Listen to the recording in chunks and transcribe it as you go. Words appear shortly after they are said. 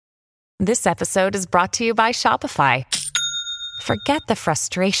This episode is brought to you by Shopify. Forget the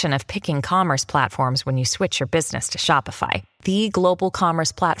frustration of picking commerce platforms when you switch your business to Shopify, the global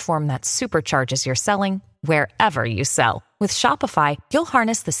commerce platform that supercharges your selling wherever you sell. With Shopify, you'll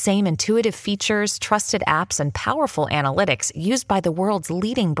harness the same intuitive features, trusted apps, and powerful analytics used by the world's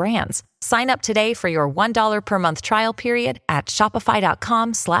leading brands. Sign up today for your $1 per month trial period at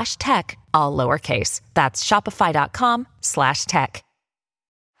shopify.com/tech, all lowercase. That's shopify.com/tech.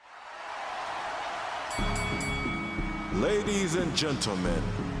 Ladies and gentlemen,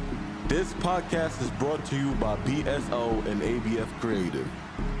 this podcast is brought to you by BSO and ABF Creative,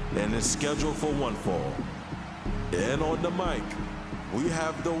 and is scheduled for one fall. And on the mic, we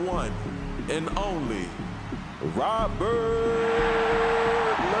have the one and only Robert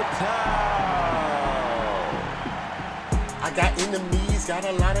Littal. I got enemies, got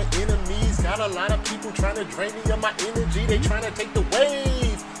a lot of enemies, got a lot of people trying to drain me of my energy. They trying to take the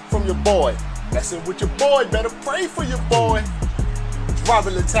wave from your boy. Messing with your boy, better pray for your boy. It's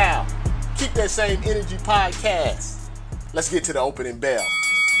Robert Littal. Keep that same energy podcast. Let's get to the opening bell.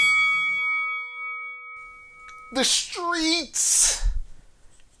 The streets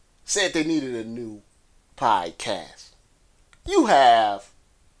said they needed a new podcast. You have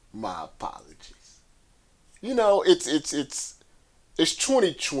my apologies. You know, it's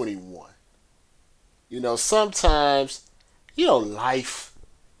 2021. You know, sometimes,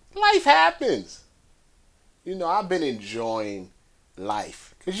 life happens. You know, I've been enjoying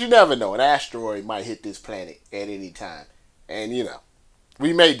life. Because you never know. An asteroid might hit this planet at any time. And,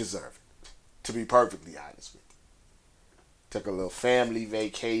 we may deserve it. To be perfectly honest with you. Took a little family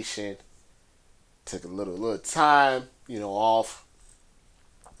vacation. Took a little time, off.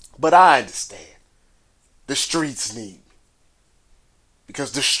 But I understand. The streets need me.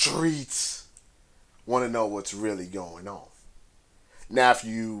 Because the streets want to know what's really going on. Now, if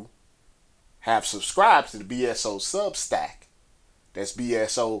you have subscribed to the BSO Substack, that's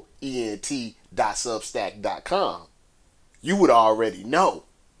bsoent.substack.com, you would already know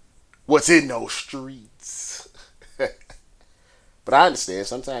what's in those streets. But I understand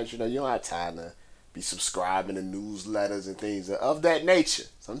sometimes, you don't have time to be subscribing to newsletters and things of that nature.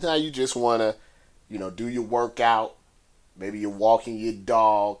 Sometimes you just want to, do your workout. Maybe you're walking your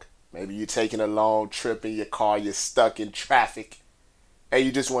dog. Maybe you're taking a long trip in your car. You're stuck in traffic. And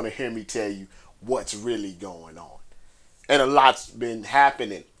you just want to hear me tell you what's really going on. And a lot's been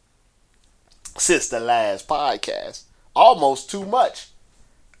happening since the last podcast. Almost too much.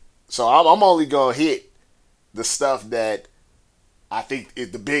 So I'm only going to hit the stuff that I think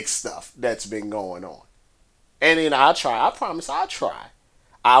is the big stuff that's been going on. And then I promise I'll try.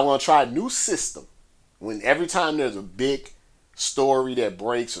 I want to try a new system. When every time there's a big story that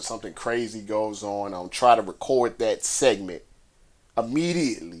breaks or something crazy goes on, I'll try to record that segment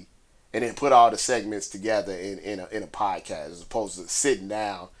immediately and then put all the segments together in a podcast, as opposed to sitting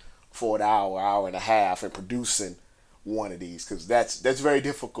down for an hour and a half and producing one of these, because that's very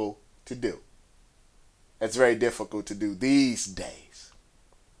difficult to do. That's very difficult to do these days.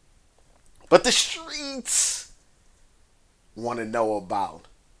 But the streets want to know about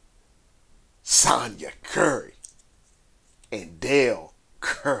Sonya Curry and Dell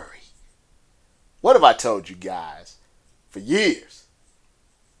Curry. What have I told you guys for years?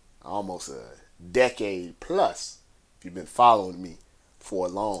 Almost a decade plus, if you've been following me for a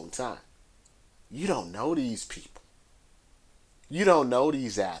long time. You don't know these people. You don't know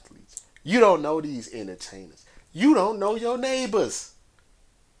these athletes. You don't know these entertainers. You don't know your neighbors.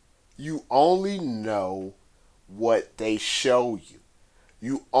 You only know what they show you.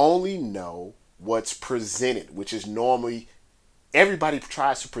 You only know what's presented, which is normally everybody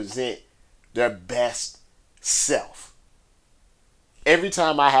tries to present their best self. Every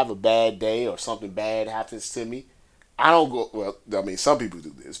time I have a bad day or something bad happens to me, I don't go, well, I mean, some people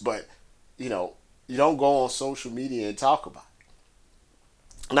do this, but, you don't go on social media and talk about it.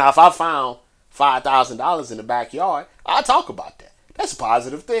 Now, if I found $5,000 in the backyard, I'll talk about that. That's a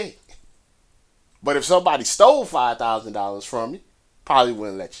positive thing. But if somebody stole $5,000 from me, probably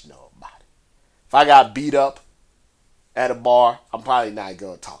wouldn't let you know about it. If I got beat up at a bar, I'm probably not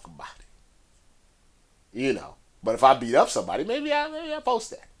going to talk about it. But if I beat up somebody, maybe I post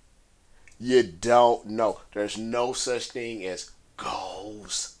that. You don't know. There's no such thing as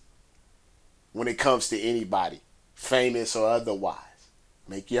goals when it comes to anybody, famous or otherwise.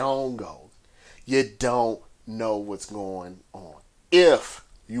 Make your own goals. You don't know what's going on. If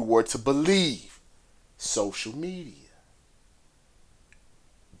you were to believe social media.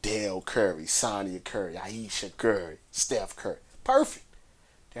 Dell Curry, Sonya Curry, Ayesha Curry, Steph Curry. Perfect.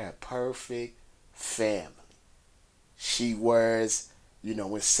 They're a perfect family. She wears You know,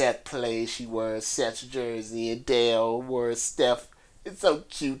 when Seth played, she wears Seth's jersey, and Dale wears Steph. It's so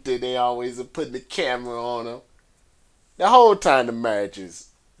cute that they always are putting the camera on them. The whole time the marriage has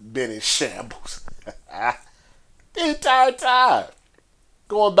been in shambles. The entire time.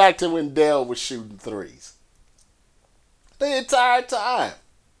 Going back to when Dale was shooting threes. The entire time.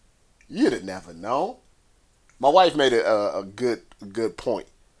 You'd have never known. My wife made a good point.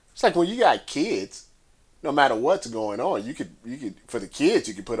 It's like when you got kids, no matter what's going on, you could for the kids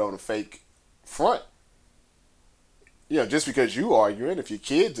you could put on a fake front. You know, just because you arguing, if your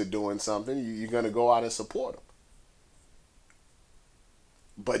kids are doing something, you're gonna go out and support them.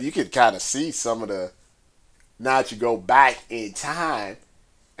 But you could kind of see some of the. Now that you go back in time,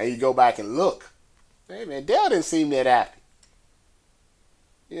 and you go back and look, hey man, Dale didn't seem that happy.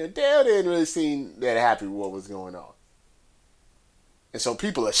 You know, Dale didn't really seem that happy with what was going on. And so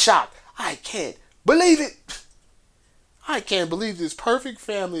people are shocked. I can't believe it. I can't believe this perfect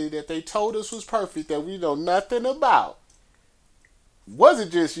family that they told us was perfect, that we know nothing about,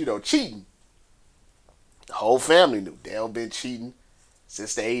 wasn't just, cheating. The whole family knew Dale been cheating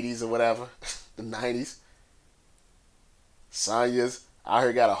since the 80s or whatever, the 90s. Sonya's, I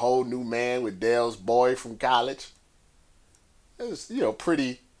heard, got a whole new man with Dale's boy from college. It was,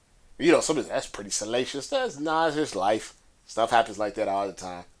 pretty, something that's pretty salacious. It's just life. Stuff happens like that all the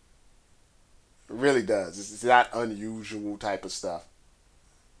time. It really does. It's not unusual type of stuff.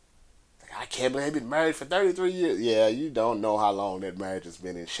 I can't believe they've been married for 33 years. Yeah, you don't know how long that marriage has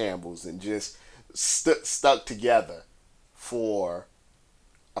been in shambles and just stuck together for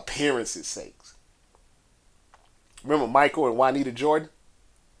appearances' sakes. Remember Michael and Juanita Jordan?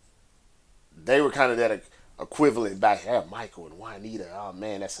 They were kind of that equivalent back. Yeah, Michael and Juanita. Oh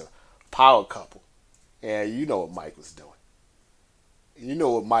man, that's a power couple. Yeah, you know what Mike was doing.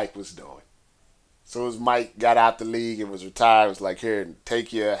 So as Mike got out the league and was retired, it was like, here,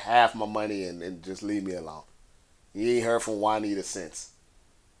 take your half my money and just leave me alone. You ain't heard from Juanita since.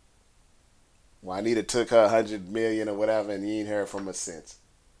 Juanita took her $100 million or whatever, and you ain't heard from her since.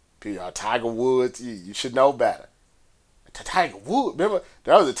 Tiger Woods, you should know better. Tiger Woods, remember,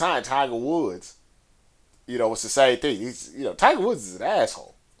 there was a time Tiger Woods, was the same thing. Tiger Woods is an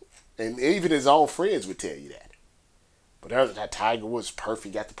asshole. And even his own friends would tell you that. But there was that Tiger Woods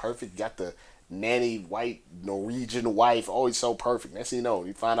perfect, got the nanny white Norwegian wife, always so perfect. Next thing you know,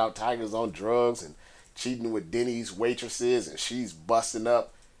 you find out Tiger's on drugs and cheating with Denny's waitresses, and she's busting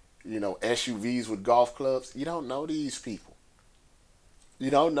up, SUVs with golf clubs. You don't know these people.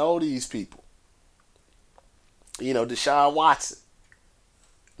 Deshaun Watson,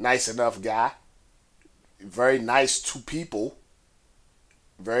 nice enough guy, very nice to people,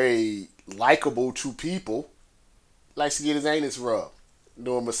 very likable to people, likes to get his anus rubbed,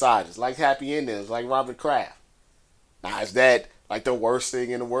 doing massages, like happy endings, like Robert Kraft. Now, is that like the worst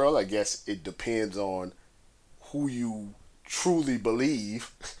thing in the world? I guess it depends on who you truly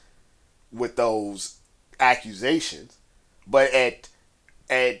believe with those accusations. But at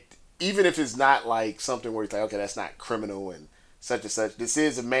even if it's not like something where it's like, okay, that's not criminal and such, this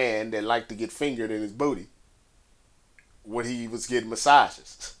is a man that liked to get fingered in his booty when he was getting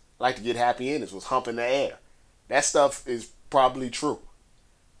massages. Like to get happy endings, was humping the air. That stuff is probably true.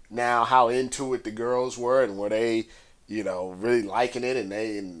 Now, how into it the girls were, and were they, really liking it, and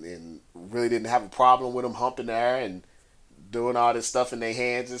they and really didn't have a problem with them humping the air and doing all this stuff in their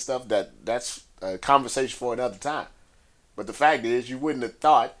hands and stuff, that's a conversation for another time. But the fact is, you wouldn't have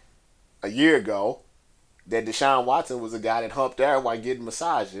thought a year ago that Deshaun Watson was a guy that humped air while getting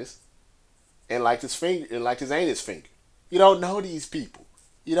massages and liked his finger and liked his anus finger. You don't know these people.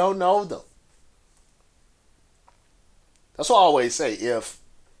 You don't know them. That's what I always say.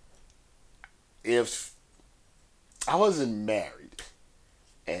 If I wasn't married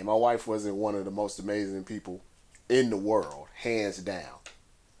and my wife wasn't one of the most amazing people in the world, hands down,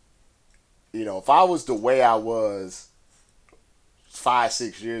 if I was the way I was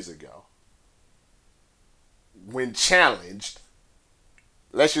 5-6 years ago, when challenged,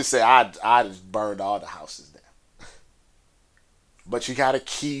 let's just say I just burned all the houses down. But you got to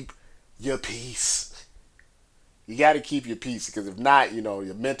keep your peace. You got to keep your peace, because if not, your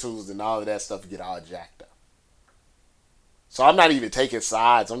mentals and all of that stuff get all jacked up. So I'm not even taking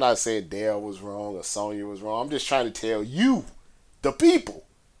sides. I'm not saying Dale was wrong or Sonya was wrong. I'm just trying to tell you, the people,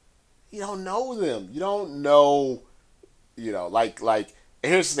 you don't know them. You don't know, like, and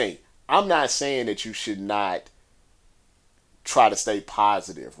here's the thing. I'm not saying that you should not try to stay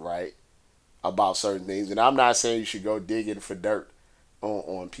positive, right, about certain things. And I'm not saying you should go digging for dirt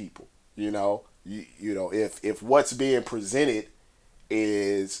on people. If what's being presented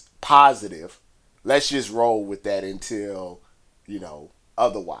is positive, let's just roll with that until,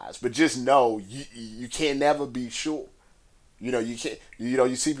 otherwise. But just know you can't never be sure. You can't.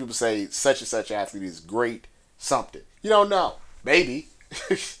 You see people say such and such athlete is great something. You don't know. Maybe.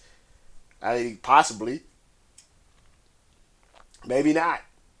 I mean, possibly. Maybe not.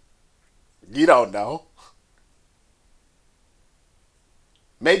 You don't know.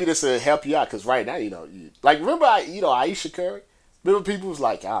 Maybe this will help you out because right now, like remember, Aisha Curry. Remember, people was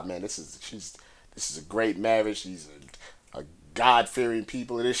like, "Ah, man, this is a great marriage. She's a God-fearing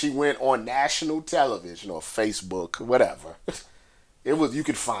people." And then she went on national television or Facebook, whatever. You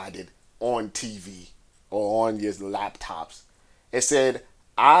could find it on TV or on your laptops. It said,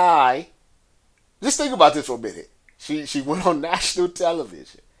 just think about this for a minute. She went on national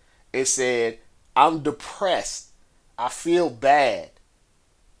television and said, "I'm depressed. I feel bad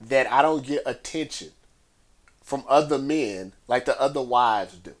that I don't get attention from other men like the other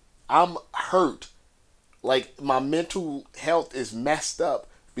wives do. I'm hurt. Like my mental health is messed up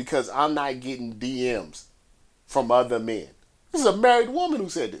because I'm not getting DMs from other men." This is a married woman who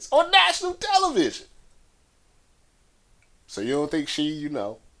said this on national television. So you don't think she,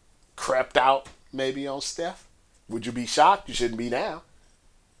 crept out maybe on Steph? Would you be shocked? You shouldn't be now.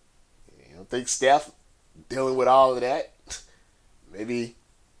 You don't think Steph dealing with all of that? Maybe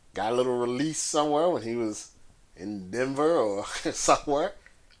got a little release somewhere when he was in Denver or somewhere.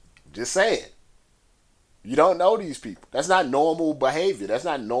 Just saying. You don't know these people. That's not normal behavior. That's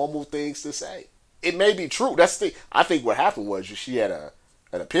not normal things to say. It may be true. I think what happened was she had an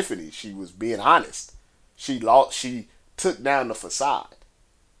epiphany. She was being honest. She took down the facade.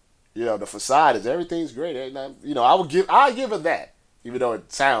 The facade is everything's great. I'll give her that, even though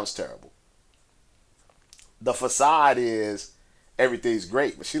it sounds terrible. The facade is everything's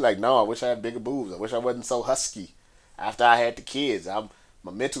great, but she's like, no, I wish I had bigger boobs. I wish I wasn't so husky after I had the kids.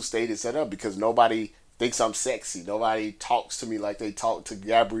 My mental state is set up because nobody thinks I'm sexy. Nobody talks to me like they talk to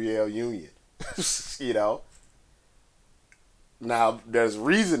Gabrielle Union. Now there's a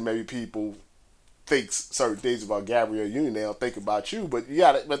reason maybe people think certain things about Gabrielle Union. They don't think about you, but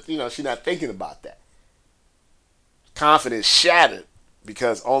she's not thinking about that. Confidence shattered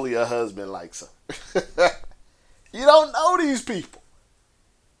because only her husband likes her. You don't know these people.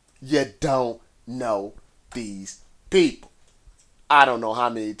 You don't know these people. I don't know how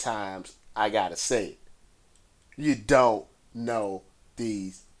many times I gotta say it. You don't know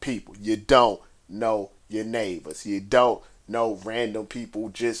these people. You don't know your neighbors. You don't know random people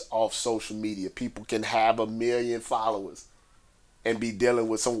just off social media. People can have 1 million followers and be dealing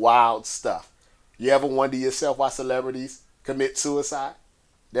with some wild stuff. You ever wonder yourself why celebrities commit suicide?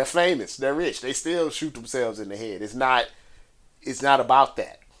 They're famous. They're rich. They still shoot themselves in the head. It's not about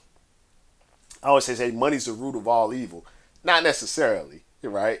that. I always say money's the root of all evil. Not necessarily,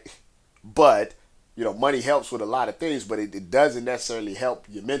 right? But, money helps with a lot of things, but it doesn't necessarily help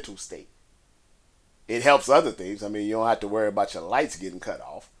your mental state. It helps other things. I mean, you don't have to worry about your lights getting cut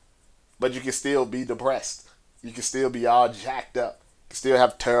off, but you can still be depressed. You can still be all jacked up. You can still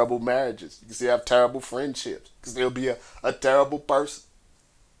have terrible marriages. You can still have terrible friendships. You can still be a terrible person.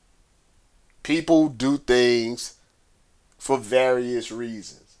 People do things for various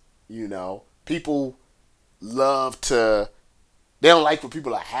reasons, People they don't like when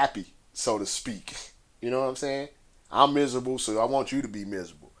people are happy, so to speak. You know what I'm saying? I'm miserable, so I want you to be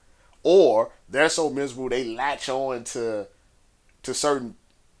miserable. Or they're so miserable they latch on to certain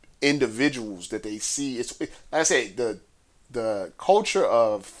individuals that they see. It's like I say, the culture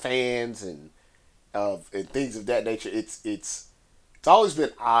of fans and things of that nature. It's always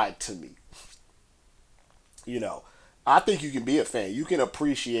been odd to me. I think you can be a fan. You can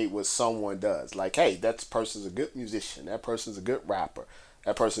appreciate what someone does. Like, hey, that person's a good musician. That person's a good rapper.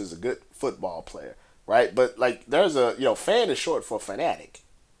 That person's a good football player, right? But like, there's fan is short for fanatic,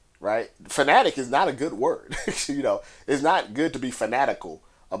 right? Fanatic is not a good word. It's not good to be fanatical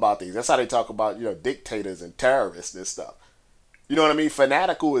about things. That's how they talk about, dictators and terrorists and stuff. You know what I mean?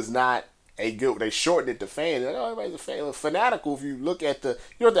 Fanatical is not a good. They shorten it to fan. Like, oh, everybody's a fan. Fanatical. If you look at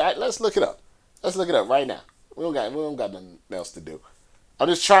let's look it up. Let's look it up right now. We don't got nothing else to do. I'm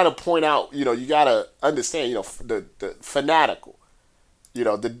just trying to point out, you gotta understand, the fanatical,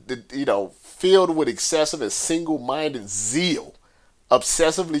 filled with excessive and single-minded zeal,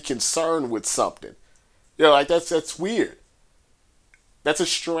 obsessively concerned with something. Like that's weird. That's a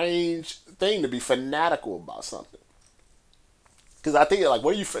strange thing to be fanatical about something. Because I think like,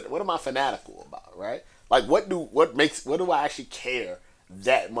 what am I fanatical about, right? Like what do I actually care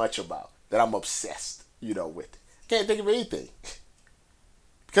that much about that I'm obsessed? With it. Can't think of anything.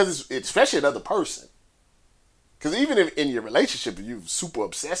 Because it's especially another person. Because even if in your relationship, if you're super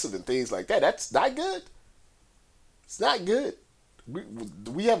obsessive and things like that, that's not good. It's not good.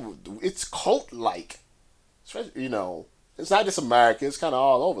 We have, it's cult-like. Especially, it's not just America. It's kind of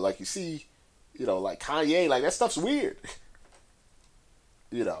all over. Like you see, like Kanye, like that stuff's weird.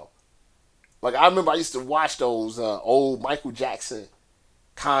 Like I remember I used to watch those old Michael Jackson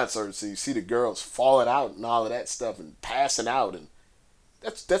concerts, and you see the girls falling out and all of that stuff and passing out, and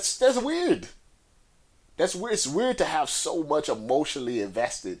that's weird. That's weird. It's weird to have so much emotionally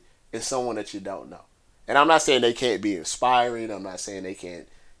invested in someone that you don't know. And I'm not saying they can't be inspiring. I'm not saying they can't,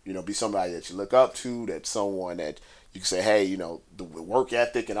 be somebody that you look up to. That's someone that you can say, hey, the work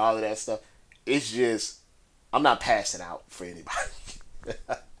ethic and all of that stuff. It's just, I'm not passing out for anybody.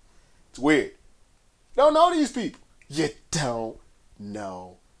 It's weird. Don't know these people. You don't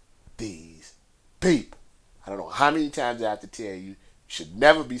know these people. I don't know how many times I have to tell you, you should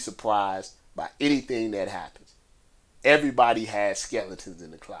never be surprised by anything that happens. Everybody has skeletons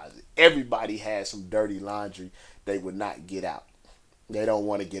in the closet. Everybody has some dirty laundry they would not get out. They don't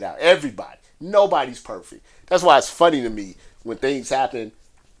want to get out. Everybody. Nobody's perfect. That's why it's funny to me when things happen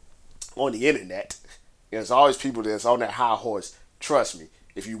on the internet. There's always people that's on that high horse. Trust me.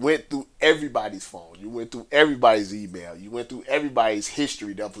 If you went through everybody's phone, you went through everybody's email, you went through everybody's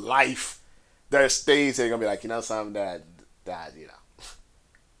history of life, there's things that are going to be like, something that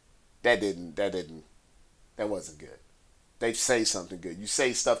that wasn't good. They say something good. You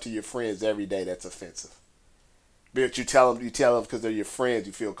say stuff to your friends every day that's offensive. But you tell them because they're your friends,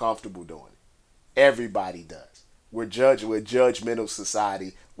 you feel comfortable doing it. Everybody does. We're judgmental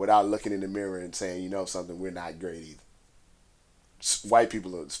society without looking in the mirror and saying, something, we're not great either. White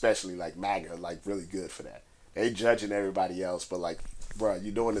people, especially like MAGA, like really good for that. They judging everybody else, but like, bro,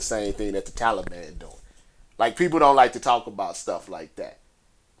 you're doing the same thing that the Taliban doing. Like, people don't like to talk about stuff like that.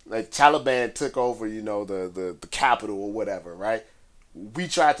 Like, Taliban took over, the capital or whatever, right? We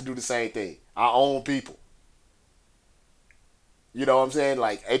tried to do the same thing. Our own people. You know what I'm saying?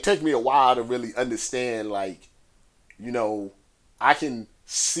 Like, it took me a while to really understand, like, I can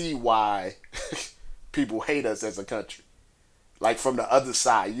see why people hate us as a country. Like, from the other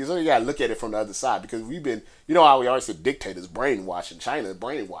side. You gotta look at it from the other side, because we've been, how we always say dictators brainwashing, China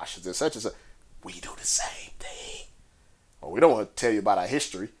brainwashes and such and such. We do the same thing. Well, we don't want to tell you about our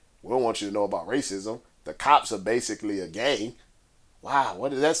history. We don't want you to know about racism. The cops are basically a gang. Wow,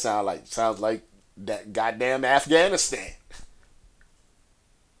 what does that sound like? Sounds like that goddamn Afghanistan.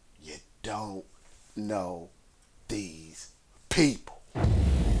 You don't know these people.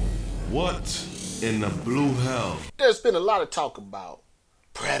 What in the blue hell? There's been a lot of talk about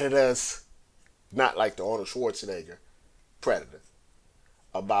predators, not like the Arnold Schwarzenegger Predator,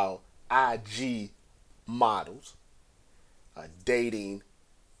 about IG models dating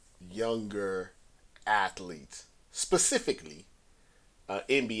younger athletes, specifically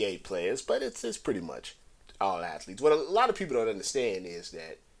NBA players, but it's pretty much all athletes. What a lot of people don't understand is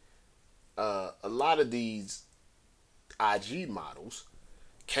that a lot of these IG models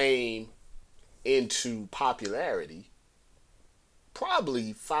came into popularity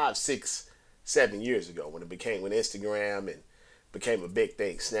probably 5, 6, 7 years ago when Instagram and became a big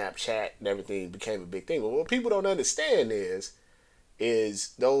thing, Snapchat and everything became a big thing. But what people don't understand is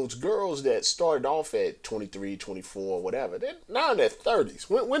those girls that started off at 23, 24, whatever, they're now in their 30s.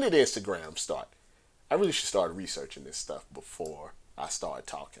 When did Instagram start? I really should start researching this stuff before I start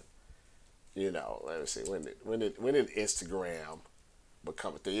talking. Let me see, when did Instagram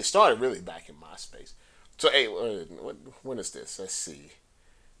become a thing? It started really back in MySpace. So, hey, when is this? Let's see.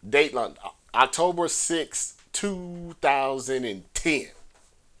 Dateline, October 6th, 2010.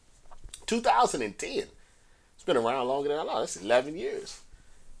 2010. It's been around longer than I know. That's 11 years.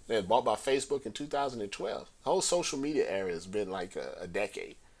 It was bought by Facebook in 2012. The whole social media era has been like a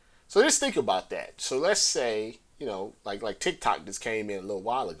decade. So just think about that. So let's say, like TikTok just came in a little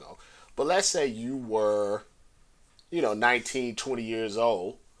while ago. But let's say you were, 19, 20 years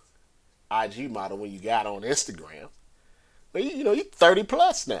old, IG model when you got on Instagram. But you're 30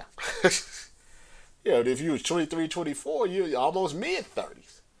 plus now. If you was 23, 24, you're almost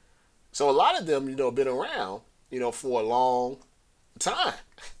mid-30s. So a lot of them, been around, for a long time.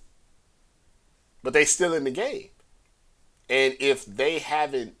 But they still in the game. And if they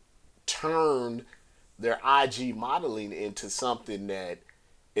haven't turned their IG modeling into something that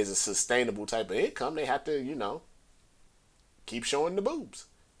is a sustainable type of income, they have to, keep showing the boobs.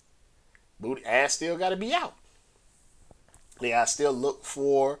 Booty ass still got to be out. They got to still look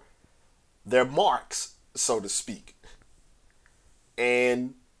for their marks, so to speak.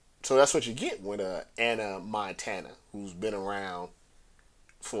 And so that's what you get with Anna Montana, who's been around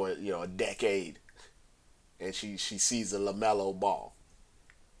for a decade, and she sees a LaMelo Ball.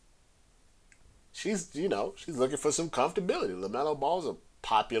 she's looking for some comfortability. LaMelo Ball's a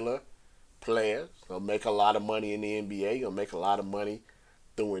popular player. He'll make a lot of money in the NBA. He'll make a lot of money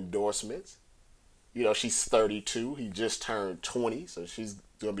through endorsements. She's 32. He just turned 20, so she's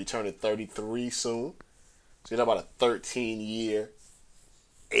going to be turning 33 soon. So about a 13-year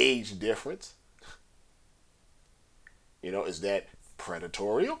age difference. Is that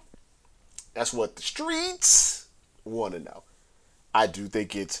predatorial? That's what the streets want to know. I do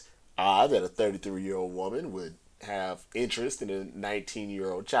think it's odd that a 33-year-old woman would have interest in a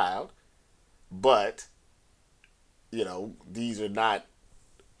 19-year-old child. But, these are not,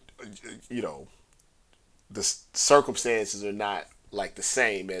 the circumstances are not like the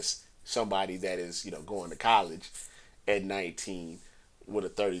same as somebody that is, going to college at 19 with a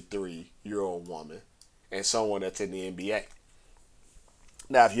 33-year-old woman and someone that's in the NBA.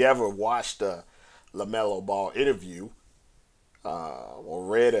 Now, if you ever watched a LaMelo Ball interview or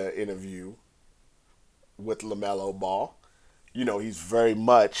read an interview with LaMelo Ball, he's very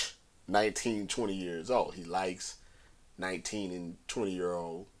much 19, 20 years old. He likes 19 and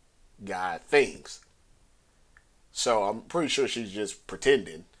 20-year-old guy things. So I'm pretty sure she's just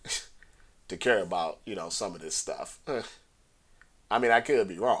pretending to care about, some of this stuff. I mean, I could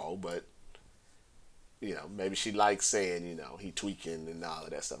be wrong, but, maybe she likes saying, he tweaking and all of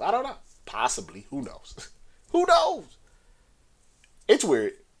that stuff. I don't know. Possibly. Who knows? Who knows? It's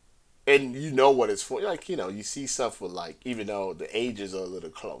weird. And you know what it's for. Like, you see stuff with, like, even though the ages are a little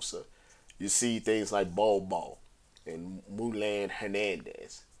closer, you see things like Bol Bol and Mulan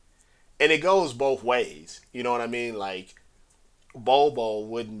Hernandez. And it goes both ways. You know what I mean? Like, Bol Bol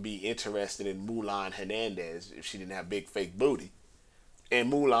wouldn't be interested in Mulan Hernandez if she didn't have big fake booty.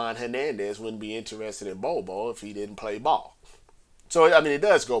 And Mulan Hernandez wouldn't be interested in Bol Bol if he didn't play ball. So, I mean, it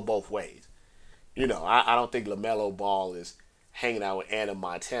does go both ways. I don't think LaMelo Ball is hanging out with Anna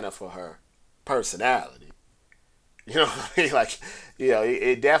Montana for her personality. You know what I mean? Like,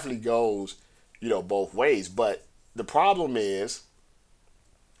 it definitely goes, both ways. But the problem is,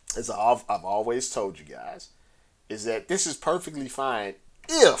 as I've always told you guys, is that this is perfectly fine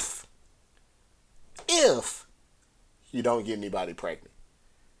if you don't get anybody pregnant.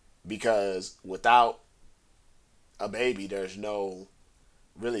 Because without a baby, there's no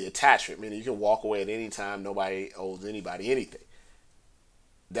really attachment. I mean, you can walk away at any time. Nobody owes anybody anything.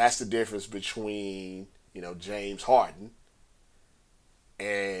 That's the difference between, James Harden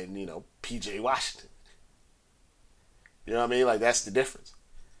and, P.J. Washington. You know what I mean? Like, that's the difference.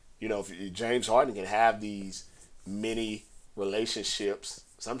 If James Harden can have these many relationships,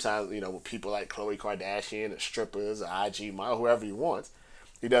 sometimes, with people like Khloe Kardashian or strippers or IG model, whoever he wants,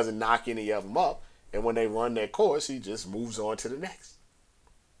 he doesn't knock any of them up. And when they run their course, he just moves on to the next.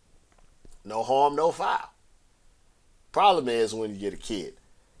 No harm, no foul. Problem is when you get a kid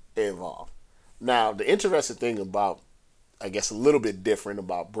involved. Now, the interesting thing about, I guess a little bit different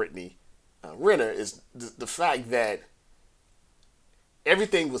about Brittany Renner is the fact that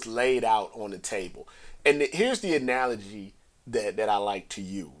everything was laid out on the table. And here's the analogy that I like to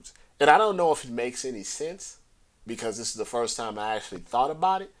use. And I don't know if it makes any sense because this is the first time I actually thought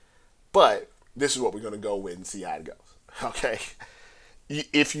about it. But this is what we're going to go with and see how it goes. Okay?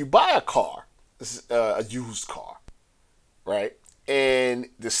 If you buy a car, a used car, right? And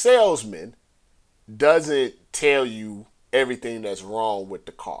the salesman doesn't tell you everything that's wrong with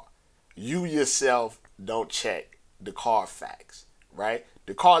the car. You yourself don't check the Carfax, right?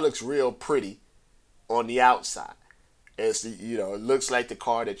 The car looks real pretty on the outside. It looks like the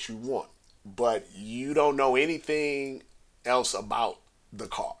car that you want, but you don't know anything else about the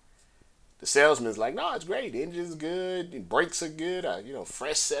car. The salesman's like, no, it's great. The engine's good. The brakes are good.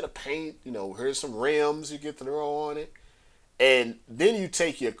 Fresh set of paint. Here's some rims you get to throw on it. And then you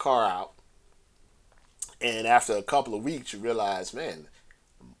take your car out, and after a couple of weeks, you realize, man,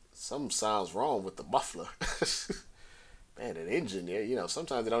 something sounds wrong with the muffler. Man, an engine there,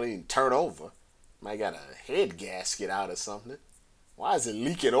 sometimes they don't even turn over. Might got a head gasket out or something. Why is it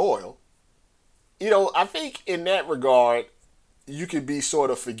leaking oil? I think in that regard, you can be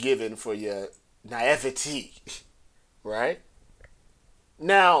sort of forgiven for your naivety, right?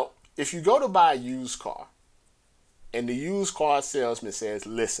 Now, if you go to buy a used car, and the used car salesman says,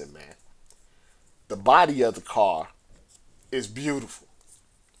 listen, man, the body of the car is beautiful.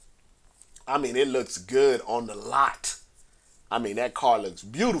 I mean, it looks good on the lot. I mean, that car looks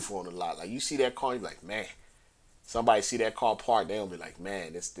beautiful on the lot. Like, you see that car, you're like, man. Somebody see that car parked, they'll be like,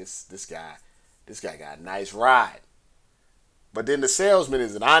 man, this guy got a nice ride. But then the salesman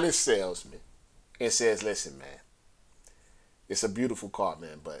is an honest salesman and says, listen, man, it's a beautiful car,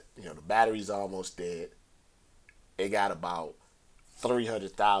 man, but, the battery's almost dead. It got about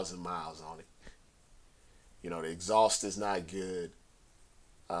 300,000 miles on it. The exhaust is not good.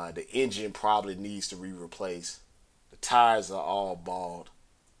 The engine probably needs to be replaced. The tires are all bald.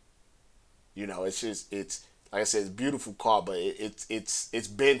 It's like I said, it's a beautiful car, but it's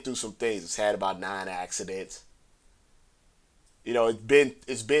been through some things. It's had about 9 accidents.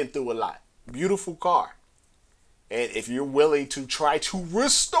 It's been through a lot. Beautiful car. And if you're willing to try to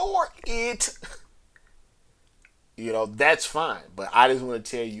restore it, that's fine. But I just want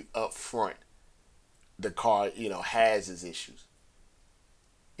to tell you up front, the car, has its issues.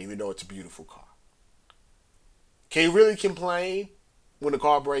 Even though it's a beautiful car. Can you really complain when the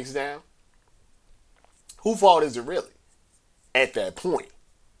car breaks down? Whose fault is it really at that point?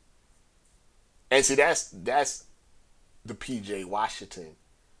 And see, that's the PJ Washington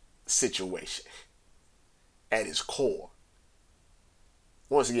situation at its core.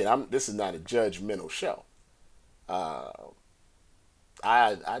 Once again, this is not a judgmental show. I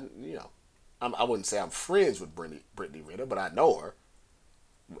wouldn't say I'm friends with Brittany Renner, but I know her.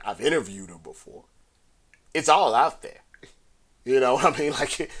 I've interviewed her before. It's all out there.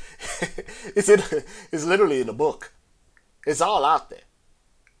 Like it's literally in the book. It's all out there.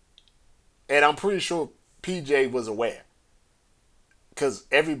 And I'm pretty sure PJ was aware. Because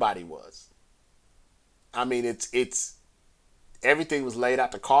everybody was. I mean, it's everything was laid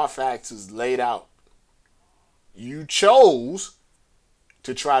out. The Carfax was laid out. You chose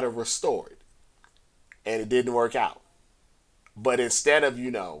to try to restore it. And it didn't work out. But instead of,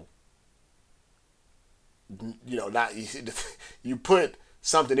 not you put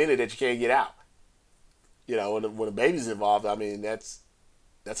something in it that you can't get out. When a baby's involved, I mean that's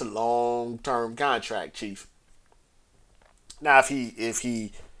a long-term contract, Chief. Now, if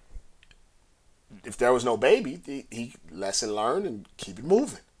there was no baby, he lesson learned and keep it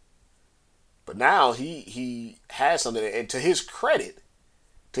moving. But now he has something, and to his credit,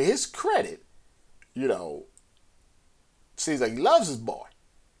 seems like he loves his boy,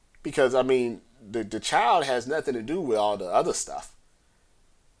 because I mean the child has nothing to do with all the other stuff.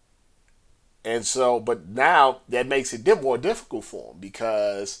 And so, but now that makes it more difficult for him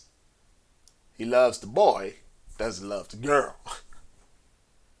because he loves the boy, doesn't love the girl.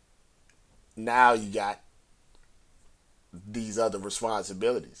 Now you got these other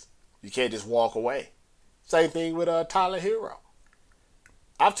responsibilities. You can't just walk away. Same thing with Tyler Hero.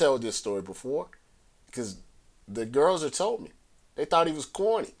 I've told this story before because the girls have told me. They thought he was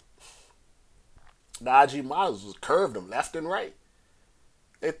corny. The IG models was curved him left and right.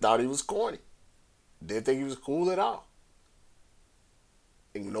 They thought he was corny. Didn't think he was cool at all.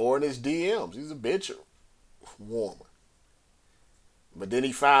 Ignoring his DMs. He's a bitch warmer. But then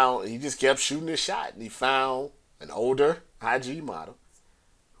he just kept shooting his shot. And he found an older IG model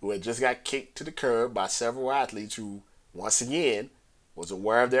who had just got kicked to the curb by several athletes who, once again, was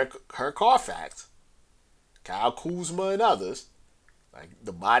aware of her Carfax. Kyle Kuzma and others. Like,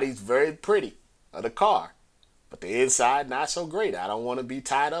 the body's very pretty of the car, but the inside not so great. I don't want to be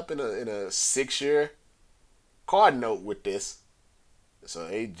tied up in a 6-year car note with this. So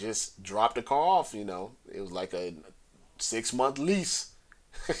they just dropped the car off. It was like a 6-month lease.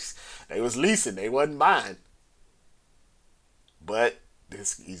 They was leasing, they wasn't buying. But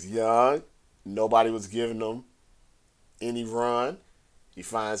he's young. Nobody was giving him any run. He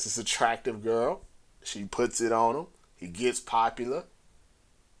finds this attractive girl. She puts it on him. He gets popular.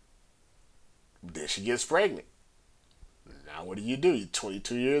 Then she gets pregnant. Now what do? You're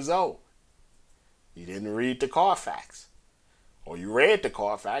 22 years old. You didn't read the Carfax. Or you read the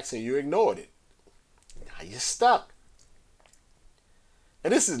Carfax and you ignored it. Now you're stuck.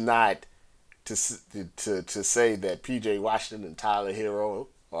 And this is not to say that PJ Washington and Tyler Hero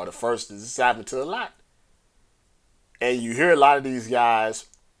are the first. This happened to a lot. And you hear a lot of these guys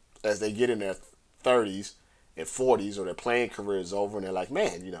as they get in their 30s and 40s or their playing career is over and they're like,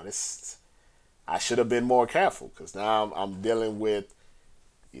 man, this... I should have been more careful because now I'm dealing with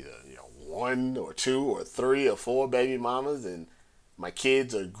either 1 or 2 or 3 or 4 baby mamas, and my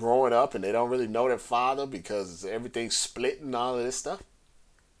kids are growing up and they don't really know their father because everything's split and all of this stuff.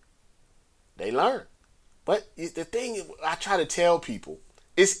 They learn. But the thing I try to tell people,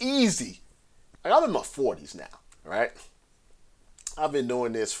 it's easy. Like, I'm in my 40s now, right? I've been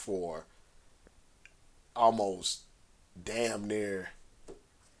doing this for almost damn near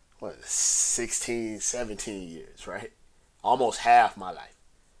 16, 17 years, right? Almost half my life,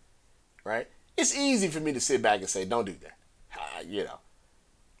 right? It's easy for me to sit back and say, don't do that,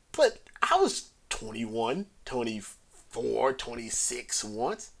 But I was 21, 24, 26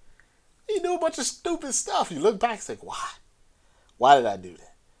 once. You do a bunch of stupid stuff. You look back and say, why? Why did I do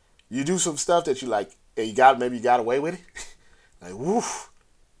that? You do some stuff that you like, and maybe you got away with it. Like, woof,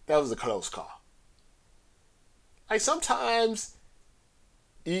 that was a close call. Like sometimes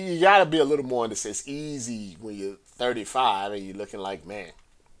you gotta be a little more in this. It's easy when you're 35 and you're looking like, man,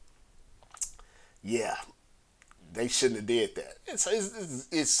 yeah, they shouldn't have did that. It's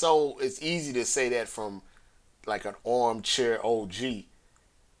easy to say that from like an armchair OG.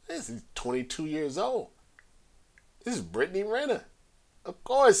 This is 22 years old. This is Brittany Renner. Of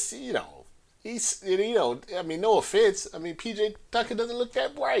course, I mean, no offense. I mean, PJ Tucker doesn't look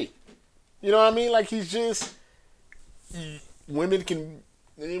that bright. You know what I mean? Like he's just women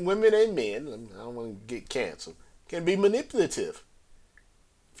and men. I don't want to get canceled. Can be manipulative.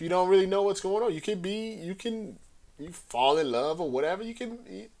 If you don't really know what's going on, you fall in love or whatever.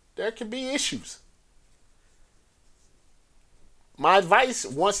 There can be issues. My advice,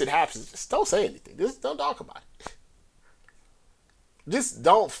 once it happens, just don't say anything. Just don't talk about it. Just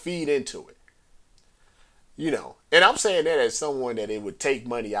don't feed into it. And I'm saying that as someone that it would take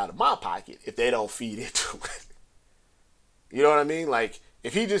money out of my pocket if they don't feed into it. You know what I mean? Like,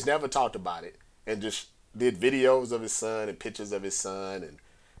 if he just never talked about it and just did videos of his son and pictures of his son and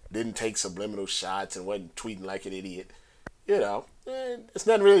didn't take subliminal shots and wasn't tweeting like an idiot, it's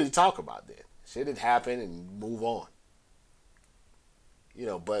nothing really to talk about then. Shit had happened and move on.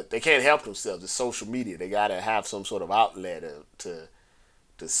 But they can't help themselves. It's social media. They got to have some sort of outlet to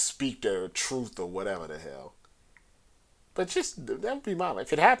speak their truth or whatever the hell. But that would be my life.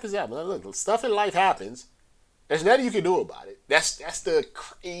 If it happens, look, stuff in life happens. There's nothing you can do about it. That's the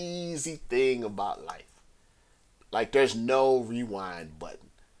crazy thing about life. Like, there's no rewind button.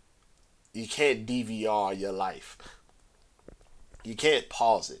 You can't DVR your life. You can't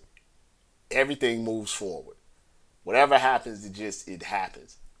pause it. Everything moves forward. Whatever happens, it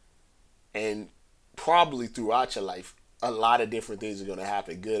happens. And probably throughout your life, a lot of different things are going to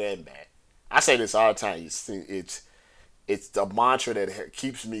happen, good and bad. I say this all the time. It's the mantra that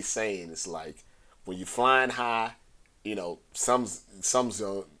keeps me sane. It's like, when you're flying high, some's going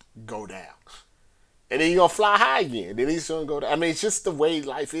to go down. And then you're going to fly high again. Then he's going to go down. I mean, it's just the way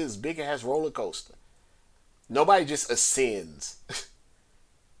life is. Big ass roller coaster. Nobody just ascends.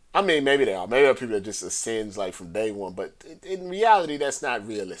 I mean, maybe there are. Maybe there are people that just ascends like from day one. But in reality, that's not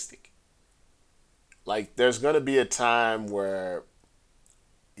realistic. Like, there's going to be a time where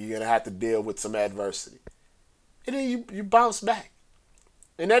you're going to have to deal with some adversity. And then you bounce back.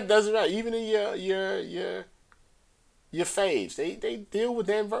 And that doesn't matter. Even in your faves, they deal with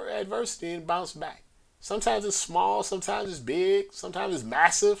adversity and bounce back. Sometimes it's small, sometimes it's big, sometimes it's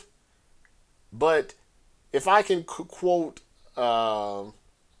massive. But if I can quote, I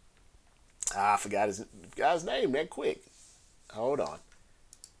forgot his guy's name that quick. Hold on.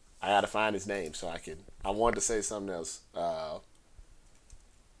 I gotta find his name so I wanted to say something else. But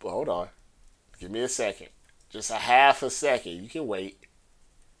hold on. Give me a second. Just a half a second. You can wait.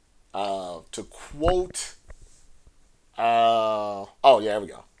 To quote, yeah, there we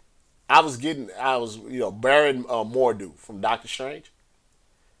go. I was Baron Mordo from Doctor Strange.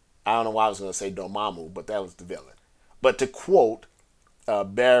 I don't know why I was going to say Dormammu, but that was the villain. But to quote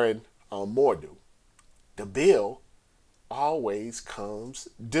Baron Mordo, the bill always comes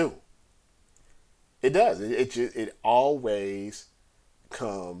due. It does. It always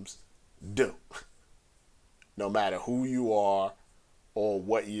comes due. No matter who you are or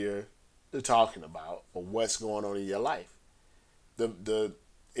what you're talking about or what's going on in your life.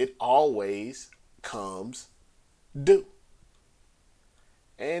 It always comes due.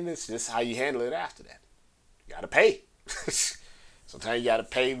 And it's just how you handle it after that. You gotta pay. Sometimes you gotta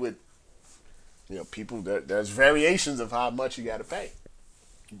pay with people. There's variations of how much you gotta pay.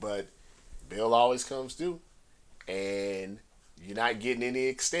 But bill always comes due. And you're not getting any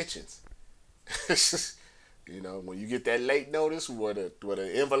extensions. When you get that late notice where the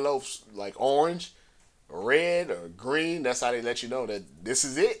envelope's like orange, red, or green, that's how they let you know that this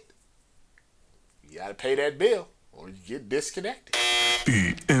is it. You gotta pay that bill or you get disconnected.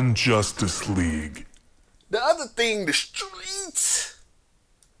 The Injustice League. The other thing the streets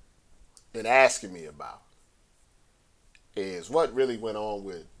been asking me about is what really went on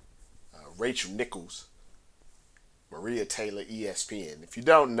with Rachel Nichols, Maria Taylor, ESPN. If you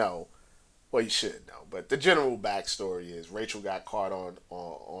don't know, well, you should know, but the general backstory is Rachel got caught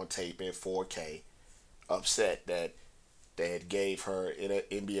on tape in 4K, upset that they had gave her in an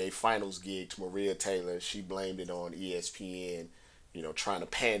NBA Finals gig to Maria Taylor. She blamed it on ESPN, trying to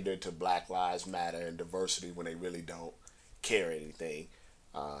pander to Black Lives Matter and diversity when they really don't care anything.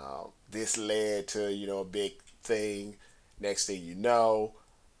 This led to, a big thing. Next thing you know,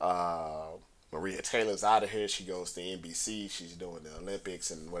 Maria Taylor's out of here. She goes to NBC. She's doing the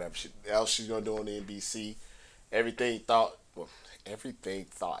Olympics and whatever else she's going to do on the NBC. Everything thought,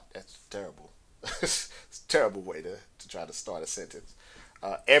 that's terrible. It's a terrible way to try to start a sentence.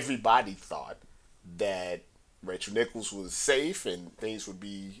 Everybody thought that Rachel Nichols was safe and things would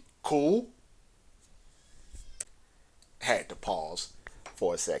be cool. Had to pause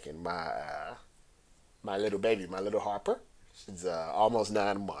for a second. My little baby, my little Harper, she's almost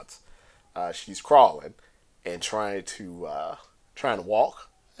 9 months. She's crawling and trying to walk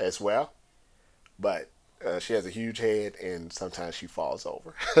as well, but she has a huge head and sometimes she falls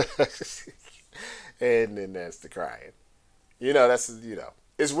over, and then that's the crying.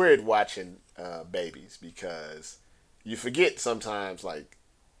 It's weird watching babies because you forget sometimes like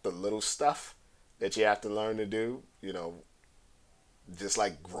the little stuff that you have to learn to do. Just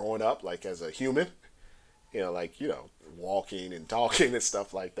like growing up, like as a human. Walking and talking and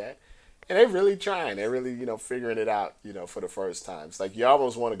stuff like that. And they're really trying. They're really, figuring it out, for the first time. It's like you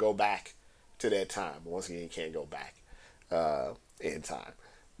almost want to go back to that time. But once again, you can't go back in time.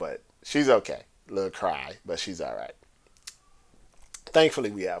 But she's okay. Little cry, but she's all right.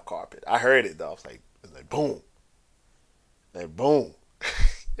 Thankfully, we have carpet. I heard it, though. It's like boom. Like, boom.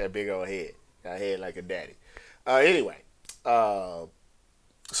 That big old head. Got a head like a daddy. Anyway.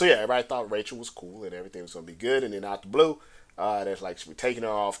 So yeah, everybody thought Rachel was cool and everything was gonna be good, and then out the blue, there's like we're taking her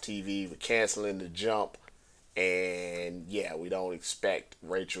off TV, we're canceling the jump, and yeah, we don't expect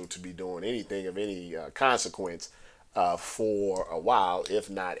Rachel to be doing anything of any consequence for a while, if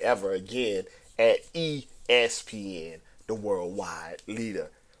not ever again, at ESPN, the worldwide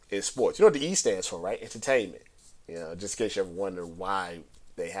leader in sports. You know what the E stands for, right? Entertainment. Just in case you ever wonder why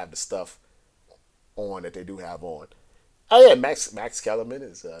they have the stuff on that they do have on. Oh yeah, Max Kellerman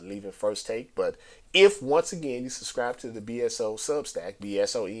is leaving First Take. But if once again you subscribe to the BSO Substack,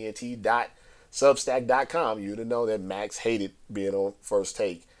 BSOENT.substack.com, you'd know that Max hated being on First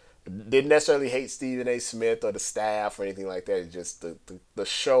Take. Didn't necessarily hate Stephen A. Smith or the staff or anything like that. It's just the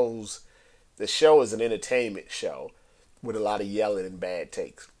shows. The show is an entertainment show with a lot of yelling and bad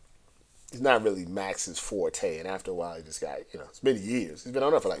takes. It's not really Max's forte, and after a while, he just got it's been years. He's been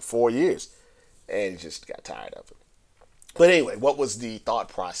on there for like 4 years, and he just got tired of it. But anyway, what was the thought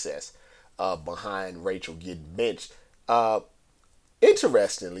process behind Rachel getting benched?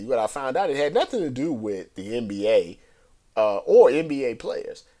 Interestingly, what I found out, it had nothing to do with the NBA or NBA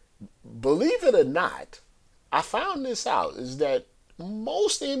players. Believe it or not, I found this out, is that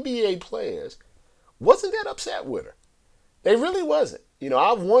most NBA players wasn't that upset with her. They really wasn't.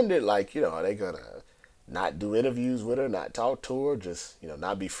 I wondered, are they going to not do interviews with her, not talk to her, just,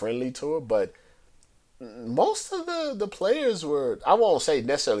 not be friendly to her? But most of the players were, I won't say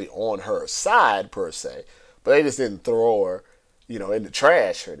necessarily on her side per se, but they just didn't throw her, in the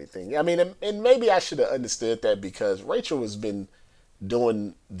trash or anything. I mean, and maybe I should have understood that because Rachel has been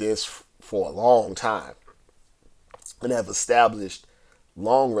doing this for a long time and have established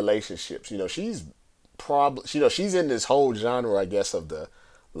long relationships. She's probably, she's in this whole genre, I guess, of the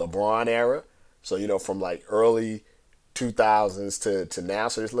LeBron era. So, from like early 2000s to now.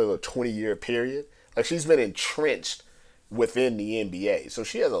 So this little 20-year period. Like, she's been entrenched within the NBA. So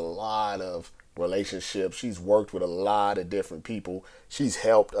she has a lot of relationships. She's worked with a lot of different people. She's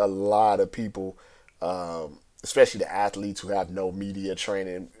helped a lot of people, especially the athletes who have no media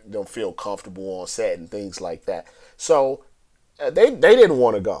training, don't feel comfortable on set and things like that. So they didn't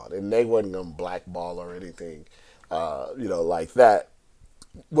want her gone, and they wasn't going to blackball or anything, like that.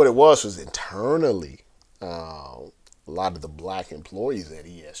 What it was internally, a lot of the black employees at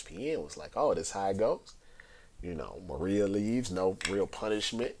ESPN was like, oh, this is how it goes. Maria leaves, no real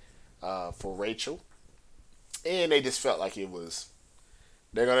punishment for Rachel. And they just felt like they're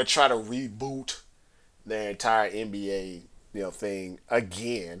going to try to reboot their entire NBA, thing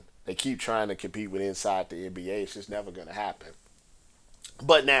again. They keep trying to compete with inside the NBA. It's just never going to happen.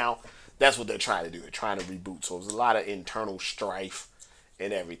 But now, that's what they're trying to do. They're trying to reboot. So there's a lot of internal strife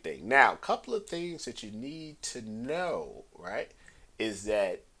and everything. Now, a couple of things that you need to know, right, is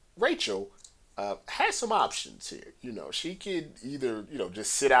that Rachel has some options here. She could either,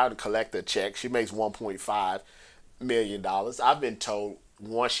 just sit out and collect a check. She makes $1.5 million. I've been told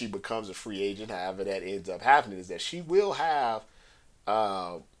once she becomes a free agent, however that ends up happening, is that she will have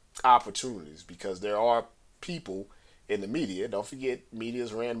opportunities because there are people in the media, don't forget, media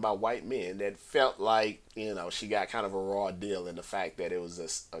is ran by white men, that felt like, she got kind of a raw deal in the fact that it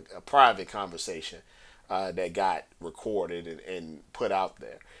was a private conversation that got recorded and put out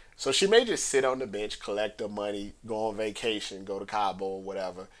there. So she may just sit on the bench, collect her money, go on vacation, go to Cabo or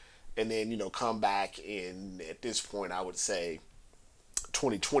whatever, and then, come back in, at this point, I would say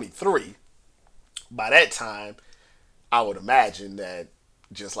 2023. By that time, I would imagine that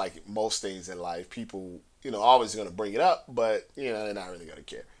just like most things in life, people, always going to bring it up, but, they're not really going to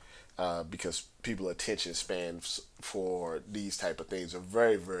care. because people attention spans for these type of things are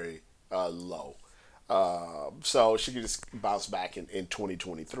very, very low. So she could just bounce back in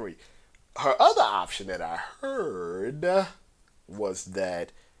 2023. Her other option that I heard was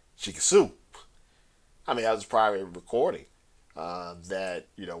that she could sue. I mean, that was a private recording that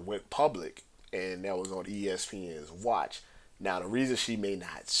went public, and that was on ESPN's watch. Now, the reason she may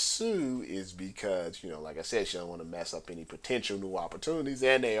not sue is because, like I said, she don't want to mess up any potential new opportunities,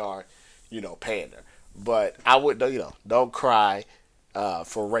 and they are, paying her. But I would, don't cry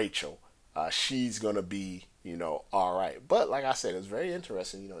for Rachel. She's going to be, all right. But like I said, it's very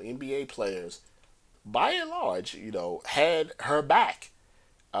interesting. NBA players, by and large, had her back.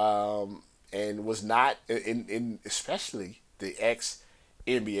 And was not, in especially the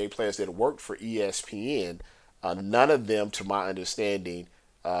ex-NBA players that worked for ESPN, none of them, to my understanding,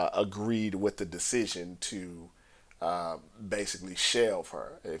 agreed with the decision to basically shelve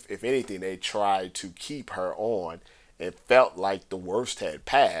her. If anything, they tried to keep her on and felt like the worst had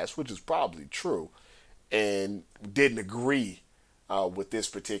passed, which is probably true, and didn't agree with this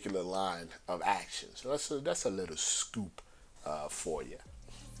particular line of action. So that's a little scoop for you.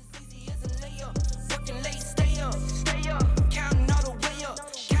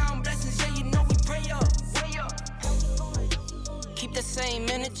 Keep the same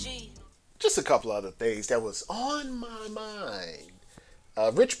energy. Just a couple other things that was on my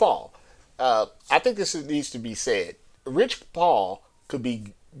mind. Rich Paul. I think this needs to be said. Rich Paul could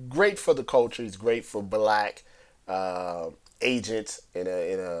be great for the culture. He's great for black agents in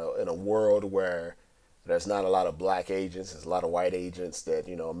a world where there's not a lot of black agents. There's a lot of white agents that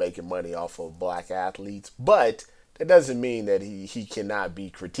are making money off of black athletes. But that doesn't mean that he cannot be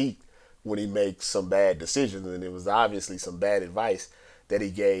critiqued when he makes some bad decisions, and it was obviously some bad advice that he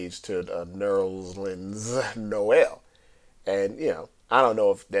gave to Nerlens Noel. And, I don't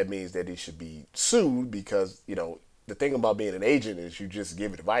know if that means that he should be sued because, the thing about being an agent is you just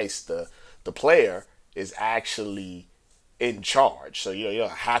give advice. The player is actually in charge. So, you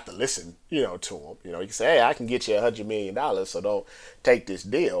don't have to listen, to him. You can say, hey, I can get you $100 million, so don't take this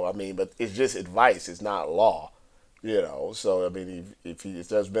deal. I mean, but it's just advice. It's not law. So I mean, if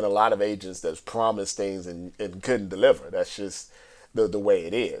there's been a lot of agents that's promised things and couldn't deliver. That's just the way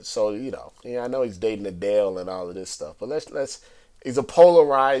it is. So I know he's dating Adele and all of this stuff, but he's a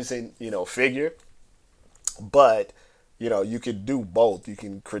polarizing figure. But you could do both. You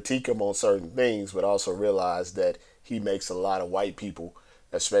can critique him on certain things, but also realize that he makes a lot of white people,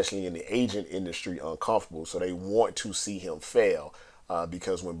 especially in the agent industry, uncomfortable. So they want to see him fail.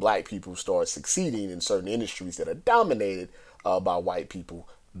 Because when black people start succeeding in certain industries that are dominated by white people,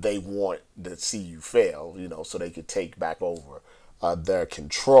 they want to see you fail, so they could take back over their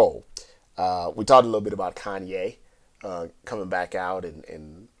control. We talked a little bit about Kanye coming back out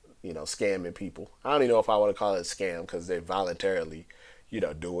and scamming people. I don't even know if I want to call it a scam because they voluntarily,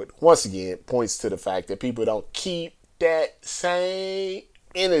 do it. Once again, points to the fact that people don't keep that same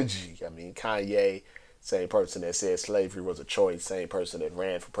energy. I mean, Kanye, same person that said slavery was a choice, same person that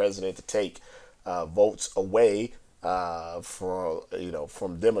ran for president to take votes away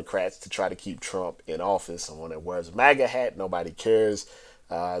from Democrats to try to keep Trump in office. Someone that wears a MAGA hat, nobody cares.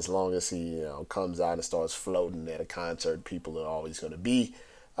 As long as he comes out and starts floating at a concert, people are always going to be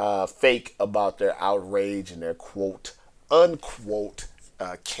fake about their outrage and their quote unquote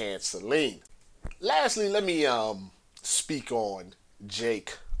canceling. Lastly, let me speak on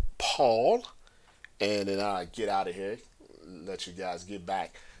Jake Paul. And then I'll get out of here, let you guys get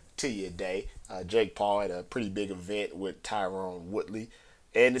back to your day. Jake Paul had a pretty big event with Tyron Woodley.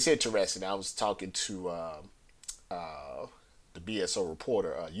 And it's interesting. I was talking to the BSO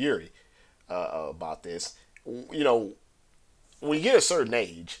reporter, Yuri, about this. When you get a certain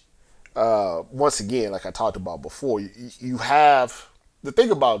age, once again, like I talked about before, you have... The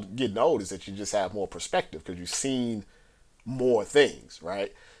thing about getting old is that you just have more perspective because you've seen more things,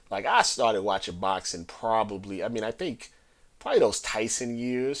 right? Like, I started watching boxing I think probably those Tyson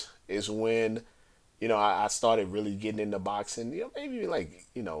years is when, I started really getting into boxing. Maybe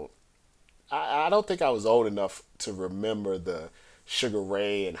I don't think I was old enough to remember the Sugar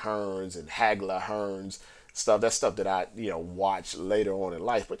Ray and Hearns and Hagler Hearns stuff. That's stuff that I, watched later on in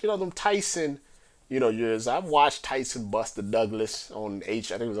life. But, them Tyson, years, I've watched Tyson Buster Douglas on I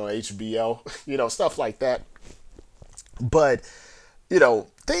think it was on HBO, stuff like that. But,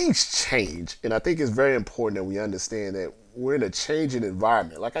 things change, and I think it's very important that we understand that we're in a changing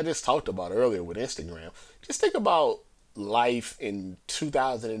environment. Like I just talked about earlier with Instagram, just think about life in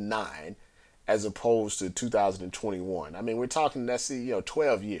 2009 as opposed to 2021. I mean, we're talking,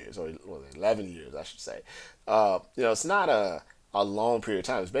 12 years, or 11 years, I should say. It's not a long period of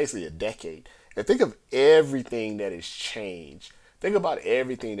time. It's basically a decade. And think of everything that has changed. Think about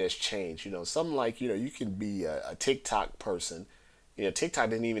everything that's changed. Something like, you can be a TikTok person. TikTok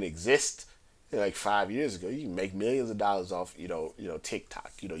didn't even exist like 5 years ago. You can make millions of dollars off,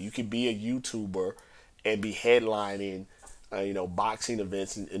 TikTok. You could be a YouTuber and be headlining, boxing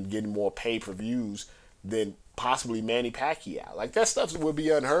events and getting more pay-per-views than possibly Manny Pacquiao. Like, that stuff would be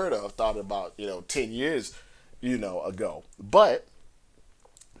unheard of, thought about, 10 years, ago. But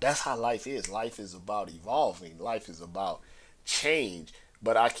that's how life is. Life is about evolving. Life is about change.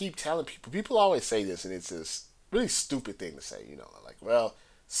 But I keep telling people always say this, and it's this really stupid thing to say, like, well,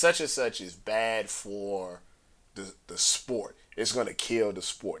 such and such is bad for the sport. It's going to kill the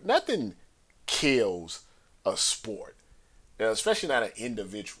sport. Nothing kills a sport, especially not an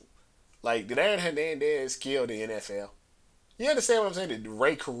individual. Like, did Aaron Hernandez kill the NFL? You understand what I'm saying? Did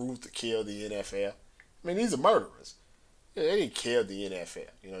Ray Caruth kill the NFL? I mean, these are murderers. They didn't kill the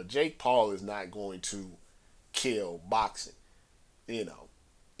NFL. Jake Paul is not going to kill boxing.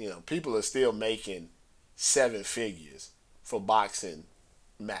 People are still making 7 figures for boxing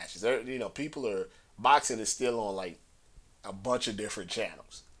matches. Boxing is still on like a bunch of different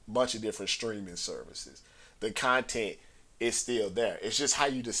channels, a bunch of different streaming services. The content is still there. It's just how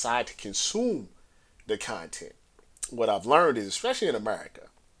you decide to consume the content. What I've learned is, especially in America,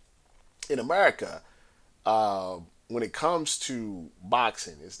 when it comes to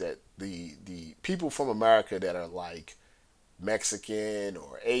boxing, is that the people from America that are like Mexican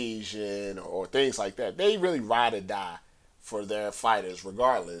or Asian or things like that, they really ride or die for their fighters,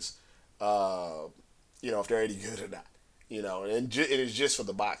 regardless, if they're any good or not. And it is just for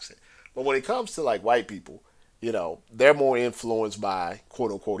the boxing. But when it comes to like white people, they're more influenced by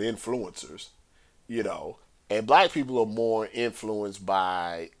quote unquote influencers, and black people are more influenced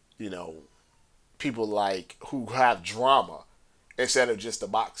by, people like who have drama instead of just the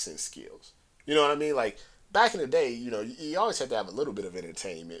boxing skills. You know what I mean? Like, back in the day, you always had to have a little bit of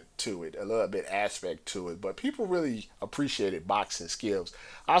entertainment to it, a little bit aspect to it, but people really appreciated boxing skills.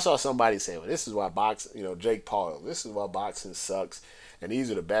 I saw somebody say, well, this is why boxing, Jake Paul, this is why boxing sucks, and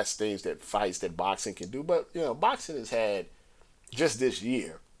these are the best things that fights that boxing can do. But, boxing has had, just this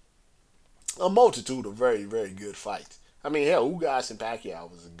year, a multitude of very, very good fights. I mean, hell, Ugas and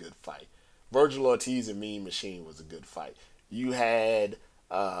Pacquiao was a good fight. Virgil Ortiz and Mean Machine was a good fight. You had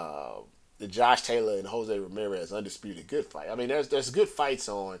the Josh Taylor and Jose Ramirez undisputed good fight. I mean, there's good fights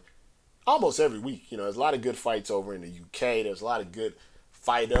on almost every week. There's a lot of good fights over in the UK. There's a lot of good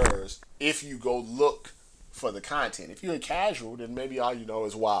fighters if you go look for the content. If you're a casual, then maybe all you know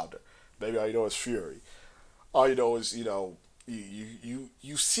is Wilder. Maybe all you know is Fury. All you know is, you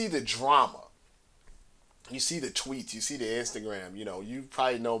see the drama. You see the tweets, you see the Instagram, you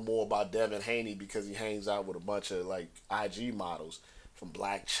probably know more about Devin Haney because he hangs out with a bunch of like IG models, from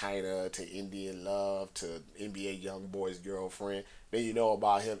Black China to Indian Love to NBA Youngboy's girlfriend. Then you know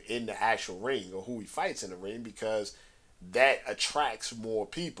about him in the actual ring, or who he fights in the ring, because that attracts more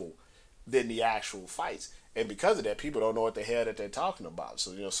people than the actual fights. And because of that, people don't know what the hell that they're talking about.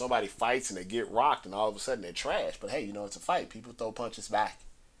 So, somebody fights and they get rocked and all of a sudden they're trash. But hey, it's a fight. People throw punches back.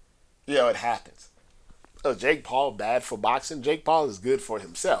 It happens. Jake Paul bad for boxing? Jake Paul is good for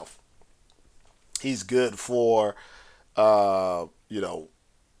himself. He's good for,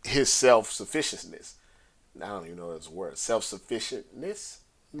 his self-sufficientness. I don't even know if that's a word. Self-sufficientness?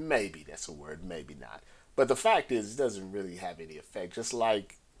 Maybe that's a word, maybe not. But the fact is, it doesn't really have any effect. Just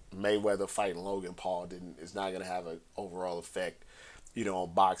like Mayweather fighting Logan Paul is not going to have an overall effect,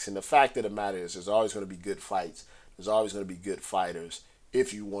 on boxing. The fact of the matter is, there's always going to be good fights. There's always going to be good fighters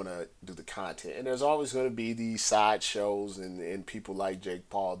if you want to do the content. And there's always going to be these side shows and people like Jake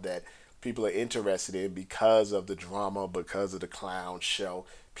Paul that people are interested in because of the drama, because of the clown show.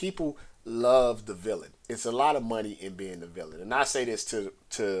 People love the villain. It's a lot of money in being the villain. And I say this to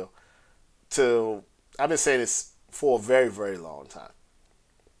I've been saying this for a very, very long time.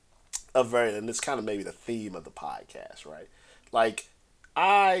 And it's kind of maybe the theme of the podcast, right? Like,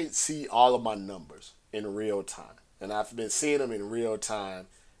 I see all of my numbers in real time. And I've been seeing them in real time,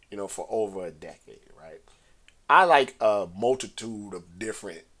 for over a decade, right? I like a multitude of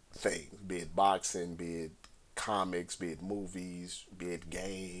different things, be it boxing, be it comics, be it movies, be it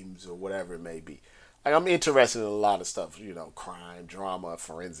games, or whatever it may be. Like, I'm interested in a lot of stuff, crime, drama,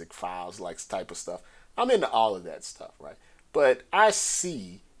 forensic files, like type of stuff. I'm into all of that stuff, right? But I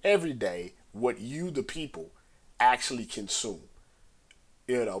see every day what you, the people, actually consume,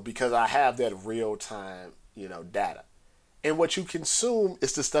 because I have that real time, data. And what you consume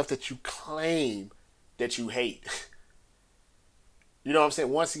is the stuff that you claim that you hate. You know what I'm saying?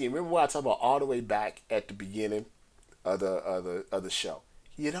 Once again, remember what I talked about all the way back at the beginning other show.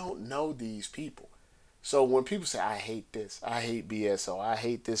 You don't know these people. So when people say, I hate this, I hate BSO, I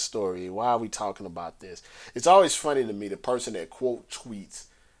hate this story, why are we talking about this? It's always funny to me, the person that quote tweets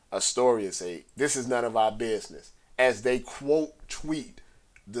a story and say, this is none of our business, as they quote tweet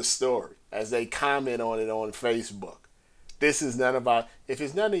the story, as they comment on it on Facebook. This is none of our, if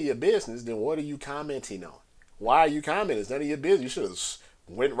it's none of your business, then what are you commenting on? Why are you commenting? It's none of your business. You should have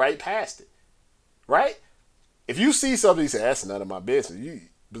went right past it, right? If you see something, you say, that's none of my business.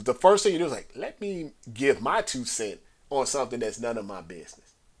 But the first thing you do is like, let me give my 2 cents on something that's none of my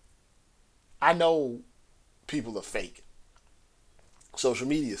business. I know people are fake. Social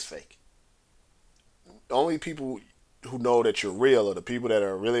media is fake. The only people who know that you're real are the people that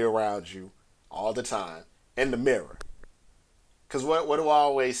are really around you all the time in the mirror. Because what do I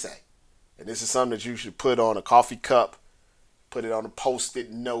always say? And this is something that you should put on a coffee cup, put it on a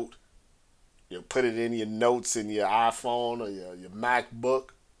Post-it note, you put it in your notes in your iPhone or your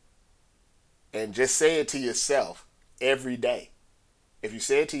MacBook, and just say it to yourself every day. If you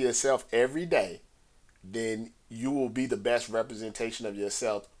say it to yourself every day, then you will be the best representation of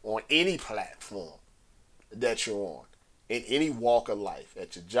yourself on any platform that you're on, in any walk of life,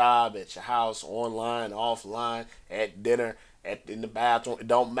 at your job, at your house, online, offline, at dinner, in the bathroom. It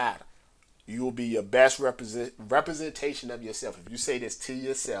don't matter. You will be your best representation of yourself if you say this to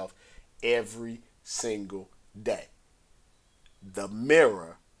yourself every single day. The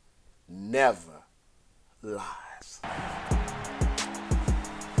mirror never lies.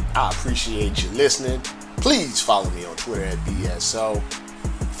 I appreciate you listening. Please follow me on Twitter at BSO,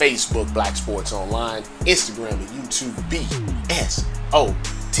 Facebook Black Sports Online, Instagram and YouTube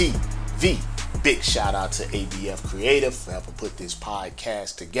BSOTV. Big shout out to ABF Creative for helping put this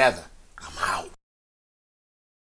podcast together. I'm out.